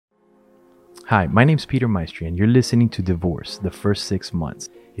Hi, my name's Peter Maestri, and you're listening to Divorce, the First 6 Months.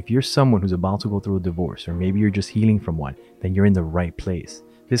 If you're someone who's about to go through a divorce, or maybe you're just healing from one, then you're in the right place.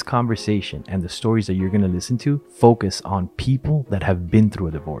 This conversation and the stories that you're going to listen to focus on people that have been through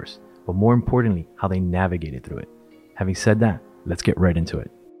a divorce, but more importantly, how they navigated through it. Having said that, let's get right into it.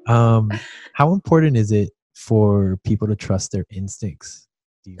 How important is it for people to trust their instincts,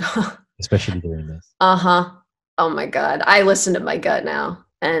 especially during this? Oh my God. I listen to my gut now.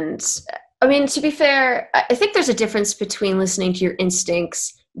 And I mean, to be fair, I think there's a difference between listening to your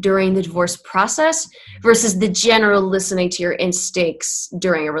instincts during the divorce process versus the general listening to your instincts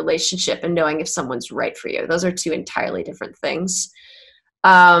during a relationship and knowing if someone's right for you. Those are two entirely different things.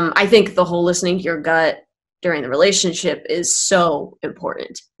 I think the whole listening to your gut during the relationship is so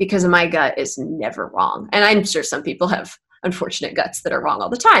important because my gut is never wrong. And I'm sure some people have unfortunate guts that are wrong all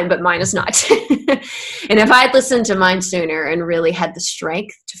the time, but mine is not. And if I'd listened to mine sooner and really had the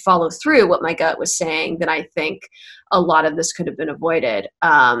strength to follow through what my gut was saying, then I think a lot of this could have been avoided.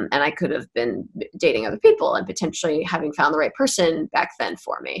 And I could have been dating other people and potentially having found the right person back then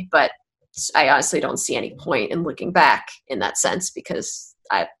for me. But I honestly don't see any point in looking back in that sense because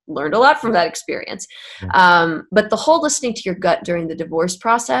I learned a lot from that experience. But the whole listening to your gut during the divorce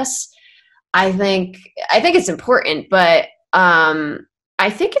process, I think it's important, but I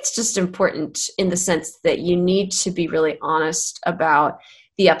think it's just important in the sense that you need to be really honest about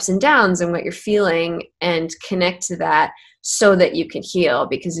the ups and downs and what you're feeling and connect to that so that you can heal.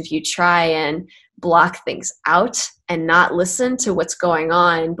 Because if you try and block things out and not listen to what's going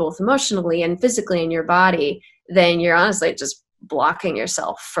on, both emotionally and physically in your body, then you're honestly just blocking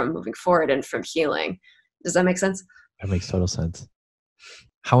yourself from moving forward and from healing. Does that make sense? That makes total sense.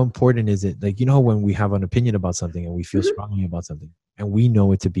 How important is it? Like, when we have an opinion about something and we feel strongly about something and we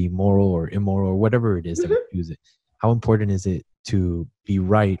know it to be moral or immoral or whatever it is that we choose it, how important is it to be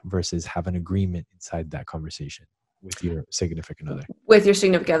right versus have an agreement inside that conversation with your significant other? With your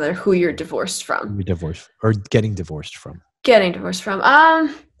significant other who you're divorced from. You're divorced or getting divorced from. Getting divorced from. I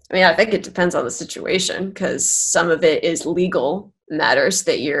mean, I think it depends on the situation because some of it is legal matters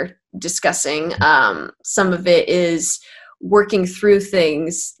that you're discussing. Some of it is working through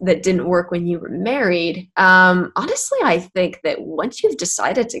things that didn't work when you were married. Honestly, I think that once you've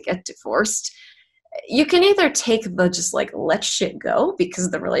decided to get divorced, you can either take the just like let shit go because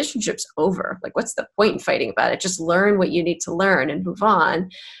the relationship's over. Like, what's the point in fighting about it? Just learn what you need to learn and move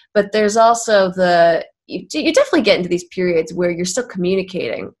on. But there's also you definitely get into these periods where you're still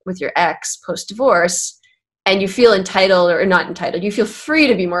communicating with your ex post-divorce and you feel entitled or not entitled. You feel free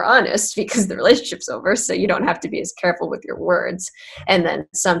to be more honest because the relationship's over, so you don't have to be as careful with your words. And then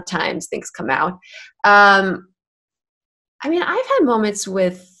sometimes things come out. I mean, I've had moments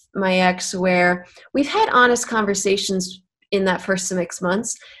with my ex where we've had honest conversations in that first 6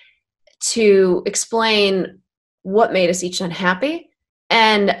 months to explain what made us each unhappy.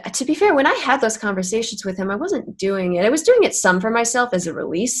 And to be fair, when I had those conversations with him, I wasn't doing it. I was doing it some for myself as a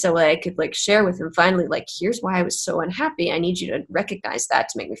release so I could share with him finally, here's why I was so unhappy. I need you to recognize that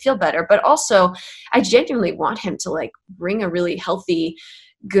to make me feel better. But also, I genuinely want him to bring a really healthy,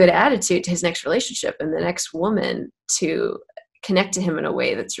 good attitude to his next relationship and the next woman to connect to him in a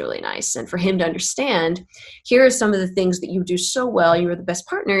way that's really nice. And for him to understand, here are some of the things that you do so well. You're the best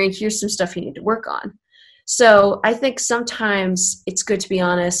partner. And here's some stuff you need to work on. So I think sometimes it's good to be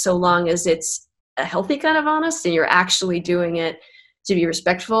honest so long as it's a healthy kind of honest and you're actually doing it to be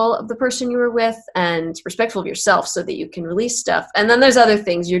respectful of the person you were with and respectful of yourself so that you can release stuff. And then there's other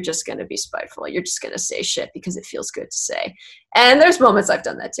things you're just going to be spiteful. You're just going to say shit because it feels good to say. And there's moments I've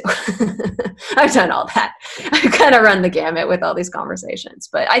done that too. I've done all that. I've kind of run the gamut with all these conversations.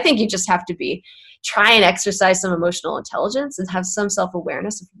 But I think you just have to try and exercise some emotional intelligence and have some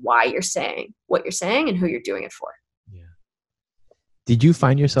self-awareness of why you're saying what you're saying and who you're doing it for. Yeah. Did you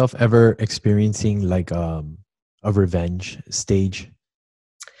find yourself ever experiencing a revenge stage?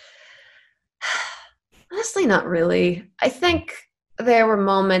 Honestly, not really. I think there were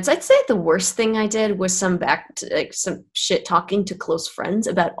moments. I'd say the worst thing I did was some shit talking to close friends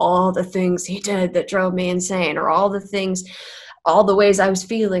about all the things he did that drove me insane, or all the ways I was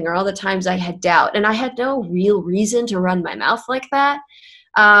feeling, or all the times I had doubt. And I had no real reason to run my mouth like that.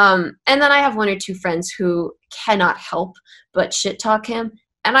 And then I have one or two friends who cannot help but shit talk him.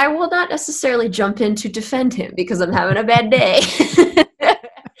 And I will not necessarily jump in to defend him because I'm having a bad day.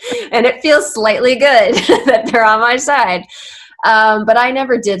 And it feels slightly good that they're on my side. But I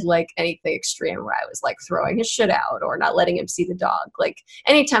never did like anything extreme where I was like throwing his shit out or not letting him see the dog. Like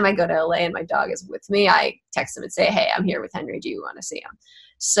anytime I go to LA and my dog is with me, I text him and say, hey, I'm here with Henry. Do you want to see him?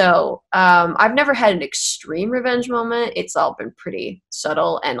 So I've never had an extreme revenge moment. It's all been pretty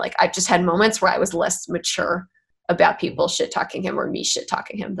subtle. And like I've just had moments where I was less mature about people shit talking him or me shit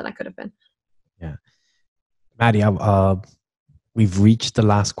talking him than I could have been. Yeah. Maddie, we've reached the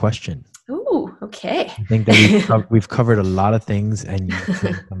last question. Ooh, okay. I think that we've covered a lot of things, and you've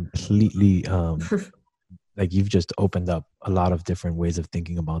been completely like you've just opened up a lot of different ways of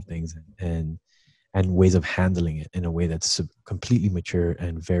thinking about things and ways of handling it in a way that's completely mature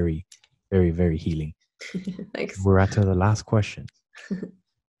and very, very, very healing. Thanks. We're at the last question.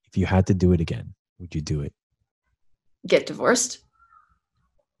 If you had to do it again, would you do it? Get divorced?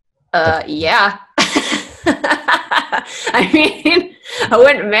 Yeah. I mean, I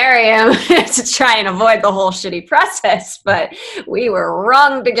wouldn't marry him to try and avoid the whole shitty process, but we were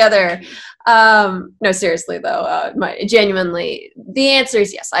wrong together. No, seriously though, genuinely, the answer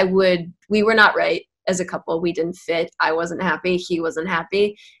is yes, I would. We were not right as a couple. We didn't fit. I wasn't happy. He wasn't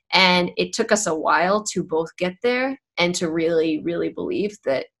happy. And it took us a while to both get there and to really, really believe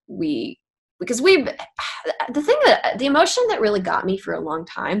that the emotion that really got me for a long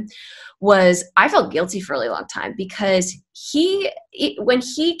time was I felt guilty for a really long time because when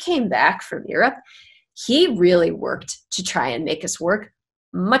he came back from Europe, he really worked to try and make us work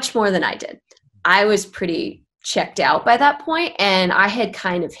much more than I did. I was pretty checked out by that point, and I had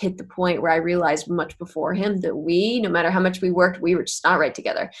kind of hit the point where I realized much before him that no matter how much we worked, we were just not right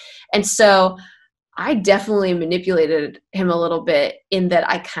together. And so I definitely manipulated him a little bit in that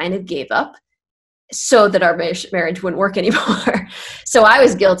I kind of gave up so that our marriage wouldn't work anymore. So I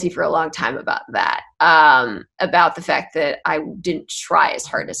was guilty for a long time about that, about the fact that I didn't try as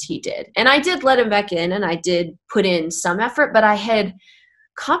hard as he did. And I did let him back in, and I did put in some effort, but I had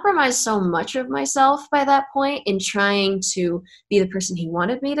compromised so much of myself by that point in trying to be the person he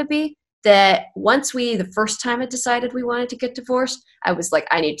wanted me to be, that once the first time I decided we wanted to get divorced, I was like,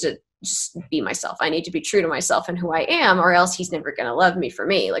 I need to just be myself. I need to be true to myself and who I am, or else he's never going to love me for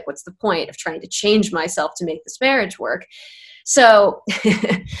me. Like, what's the point of trying to change myself to make this marriage work? So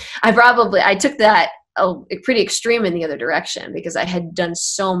I took that pretty extreme in the other direction because I had done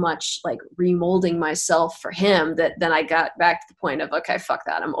so much like remolding myself for him that then I got back to the point of, okay, fuck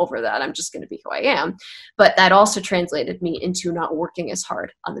that. I'm over that. I'm just going to be who I am. But that also translated me into not working as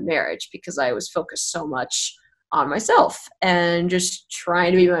hard on the marriage because I was focused so much on myself and just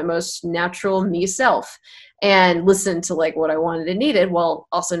trying to be my most natural me self and listen to like what I wanted and needed while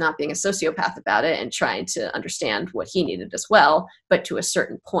also not being a sociopath about it and trying to understand what he needed as well, but to a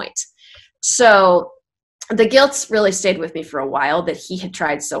certain point. So the guilt really stayed with me for a while that he had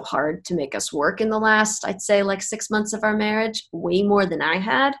tried so hard to make us work in the last, I'd say like 6 months of our marriage, way more than I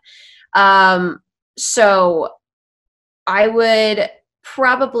had. So I would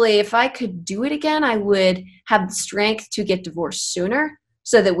probably, if I could do it again, I would have the strength to get divorced sooner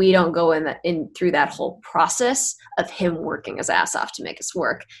so that we don't go in through that whole process of him working his ass off to make us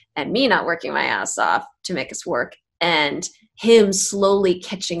work and me not working my ass off to make us work and him slowly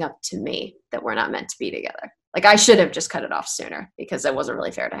catching up to me that we're not meant to be together. Like I should have just cut it off sooner because it wasn't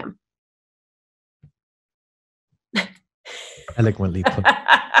really fair to him. Eloquently put.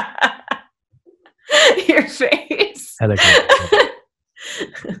 Your face. Eloquently.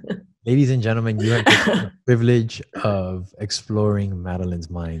 Ladies and gentlemen, you have the privilege of exploring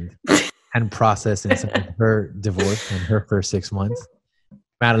Madeline's mind and process in some of her divorce and her first 6 months.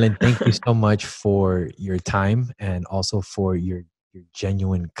 Madeline, thank you so much for your time and also for your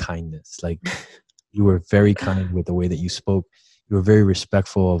genuine kindness. Like, you were very kind with the way that you spoke. You were very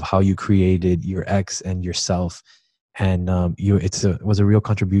respectful of how you created your ex and yourself. And it was a real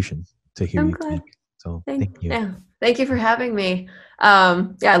contribution to hear you speak. So thank you. Yeah. Thank you for having me.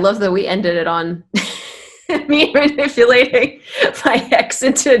 I love that we ended it on me manipulating my ex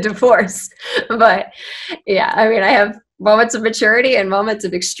into a divorce. But yeah, I mean, I have moments of maturity and moments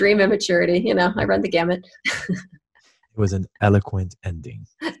of extreme immaturity. You know, I run the gamut. It was an eloquent ending.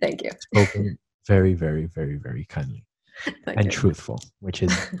 Thank you. Spoken very, very, very, very kindly and truthful,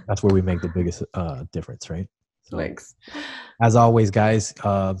 that's where we make the biggest difference, right? So, thanks. As always, guys,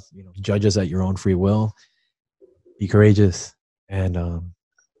 judge us at your own free will. Be courageous and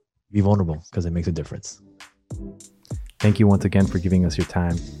be vulnerable because it makes a difference. Thank you once again for giving us your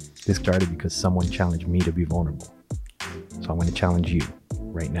time. This started because someone challenged me to be vulnerable. So I'm going to challenge you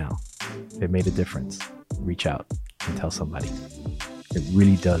right now. If it made a difference, reach out and tell somebody. It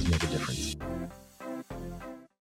really does make a difference.